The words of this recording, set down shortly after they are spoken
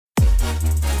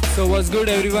So what's good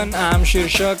everyone, I'm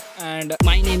Shirshak and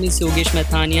My name is Yogesh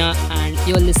Methania, and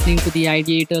you're listening to the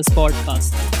Ideators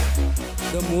podcast.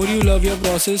 the more you love your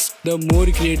process, the more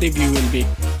creative you will be.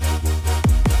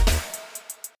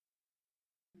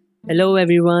 Hello,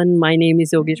 everyone. My name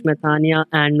is Yogesh Methania,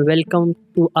 and welcome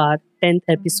to our 10th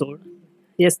episode.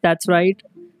 Yes, that's right.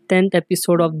 10th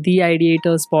episode of the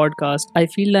Ideators podcast. I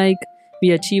feel like we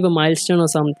achieve a milestone or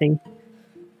something.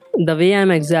 The way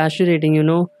I'm exaggerating.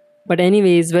 But,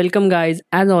 anyways, welcome, guys.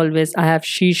 As always, I have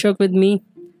Shishak with me.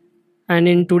 And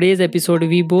in today's episode,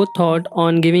 we both thought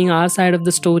on giving our side of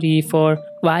the story for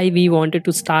why we wanted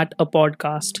to start a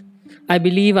podcast. I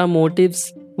believe our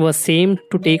motives were same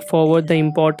to take forward the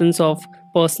importance of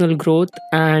personal growth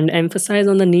and emphasize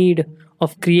on the need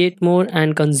of create more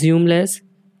and consume less.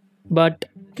 But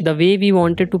the way we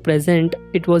wanted to present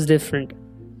it was different.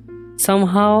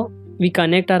 Somehow we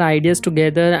connect our ideas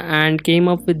together and came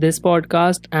up with this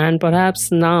podcast, and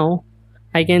perhaps now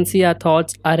I can see our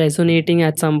thoughts are resonating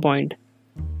at some point.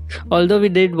 Although we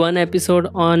did one episode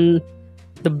on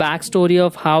the backstory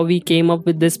of how we came up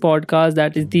with this podcast,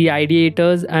 that is the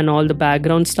ideators and all the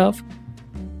background stuff.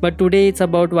 But today it's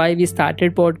about why we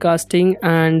started podcasting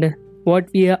and what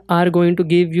we are going to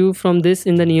give you from this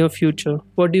in the near future.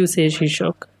 What do you say,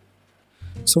 Shishak?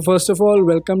 So first of all,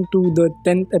 welcome to the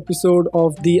 10th episode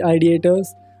of The Ideators.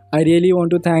 I really want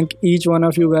to thank each one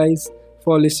of you guys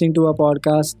for listening to our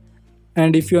podcast.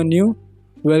 And if you're new,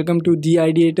 welcome to The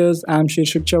Ideators. I'm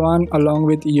Shirshak Chavan along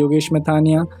with Yogesh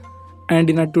Methania. And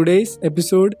in our today's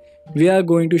episode, we are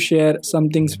going to share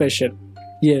something special.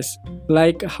 Yes,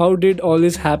 like how did all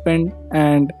this happen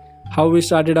and how we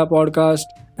started our podcast,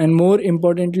 and more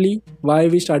importantly, why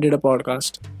we started a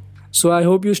podcast. So I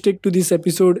hope you stick to this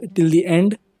episode till the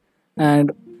end. And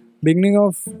beginning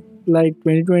of like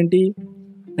 2020,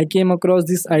 I came across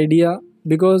this idea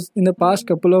because in the past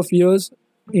couple of years,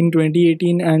 in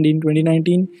 2018 and in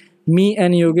 2019, me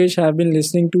and Yogesh have been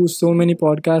listening to so many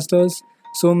podcasters,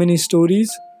 so many stories,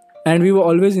 and we were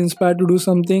always inspired to do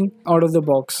something out of the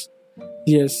box.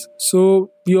 Yes,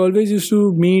 so we always used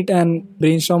to meet and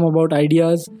brainstorm about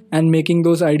ideas and making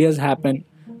those ideas happen.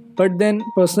 But then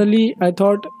personally, I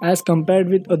thought as compared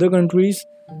with other countries,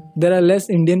 there are less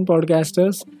Indian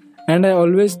podcasters, and I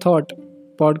always thought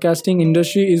podcasting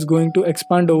industry is going to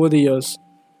expand over the years.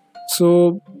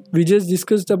 So we just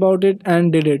discussed about it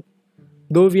and did it.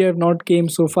 Though we have not came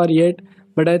so far yet,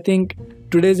 but I think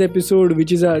today's episode,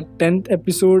 which is our 10th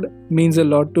episode, means a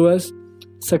lot to us.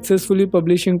 Successfully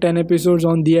publishing 10 episodes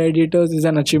on The Ideators is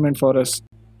an achievement for us.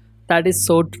 That is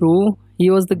so true. He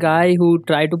was the guy who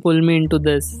tried to pull me into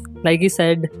this. Like he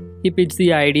said, he pitched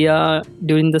the idea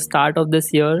during the start of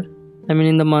this year. I mean,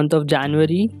 in the month of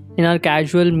January, in our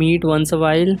casual meet once a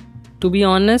while. To be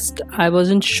honest, I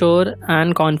wasn't sure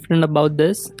and confident about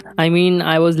this. I mean,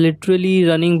 I was literally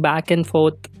running back and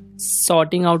forth,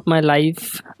 sorting out my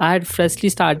life. I had freshly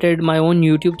started my own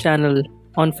YouTube channel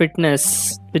on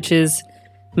fitness, which is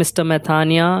Mr.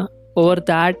 Methania. Over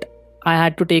that, I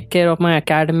had to take care of my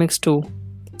academics too.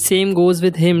 Same goes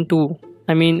with him too.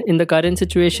 I mean, in the current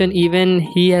situation, even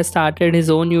he has started his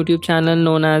own YouTube channel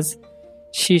known as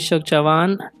Shishak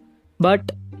Chavan.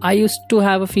 But I used to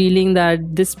have a feeling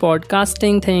that this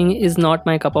podcasting thing is not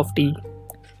my cup of tea.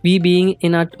 We being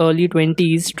in our early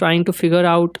 20s trying to figure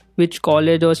out which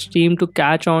college or stream to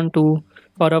catch on to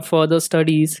for our further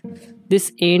studies,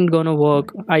 this ain't gonna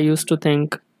work, I used to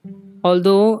think.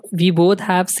 Although we both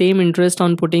have same interest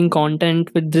on putting content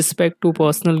with respect to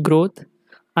personal growth,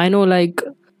 I know like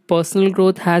personal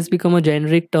growth has become a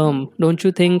generic term, don't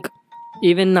you think?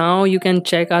 Even now you can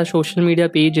check our social media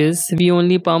pages, we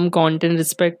only pump content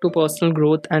respect to personal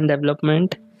growth and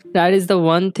development. That is the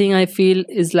one thing I feel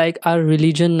is like our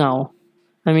religion now.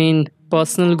 I mean,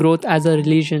 personal growth as a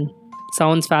religion.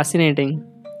 Sounds fascinating.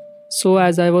 So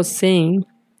as I was saying,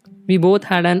 we both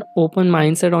had an open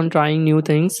mindset on trying new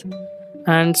things.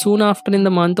 And soon after, in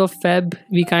the month of Feb,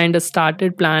 we kind of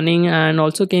started planning and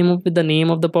also came up with the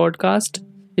name of the podcast,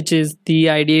 which is The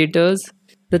Ideators,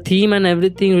 the theme and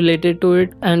everything related to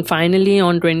it. And finally,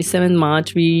 on 27th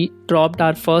March, we dropped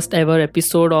our first ever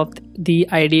episode of The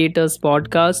Ideators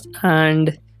podcast.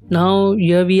 And now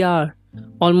here we are,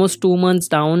 almost 2 months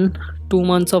down, 2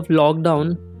 months of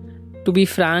lockdown. To be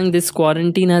frank, this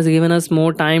quarantine has given us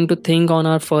more time to think on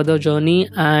our further journey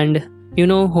and,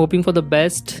 hoping for the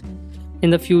best in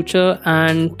the future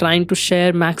and trying to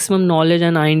share maximum knowledge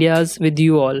and ideas with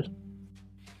you all.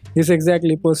 Yes,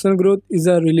 exactly. Personal growth is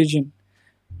a religion.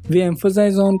 We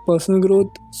emphasize on personal growth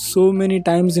so many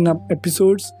times in our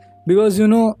episodes because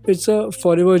it's a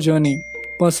forever journey.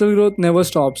 Personal growth never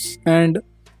stops, and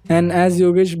as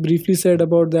Yogesh briefly said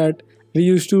about that, we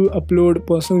used to upload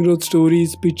personal growth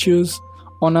stories, pictures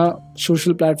on our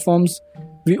social platforms.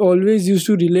 We always used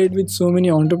to relate with so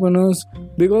many entrepreneurs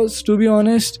because, to be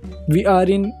honest, we are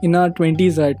in our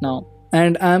 20s right now.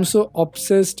 And I am so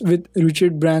obsessed with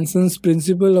Richard Branson's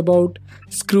principle about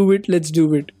screw it, let's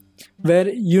do it, where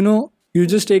you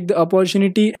just take the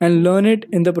opportunity and learn it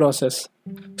in the process.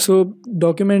 So,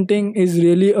 documenting is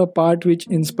really a part which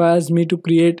inspires me to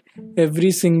create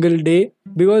every single day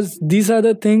because these are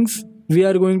the things we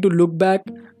are going to look back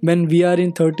when we are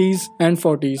in 30s and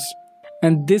 40s.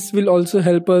 And this will also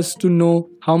help us to know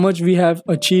how much we have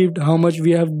achieved, how much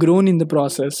we have grown in the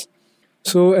process.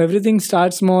 So everything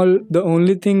starts small. The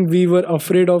only thing we were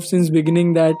afraid of since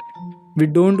beginning that we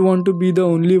don't want to be the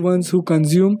only ones who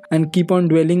consume and keep on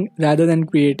dwelling rather than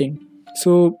creating.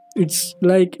 So it's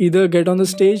like either get on the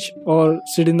stage or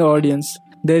sit in the audience.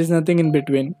 There is nothing in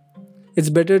between. It's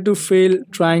better to fail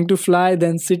trying to fly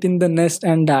than sit in the nest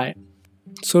and die.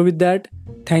 So with that,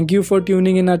 thank you for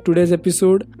tuning in at today's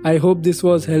episode. I hope this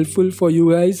was helpful for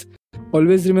you guys.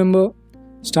 Always remember,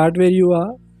 start where you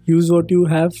are, use what you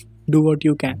have, do what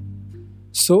you can.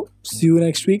 So see you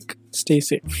next week. Stay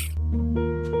safe.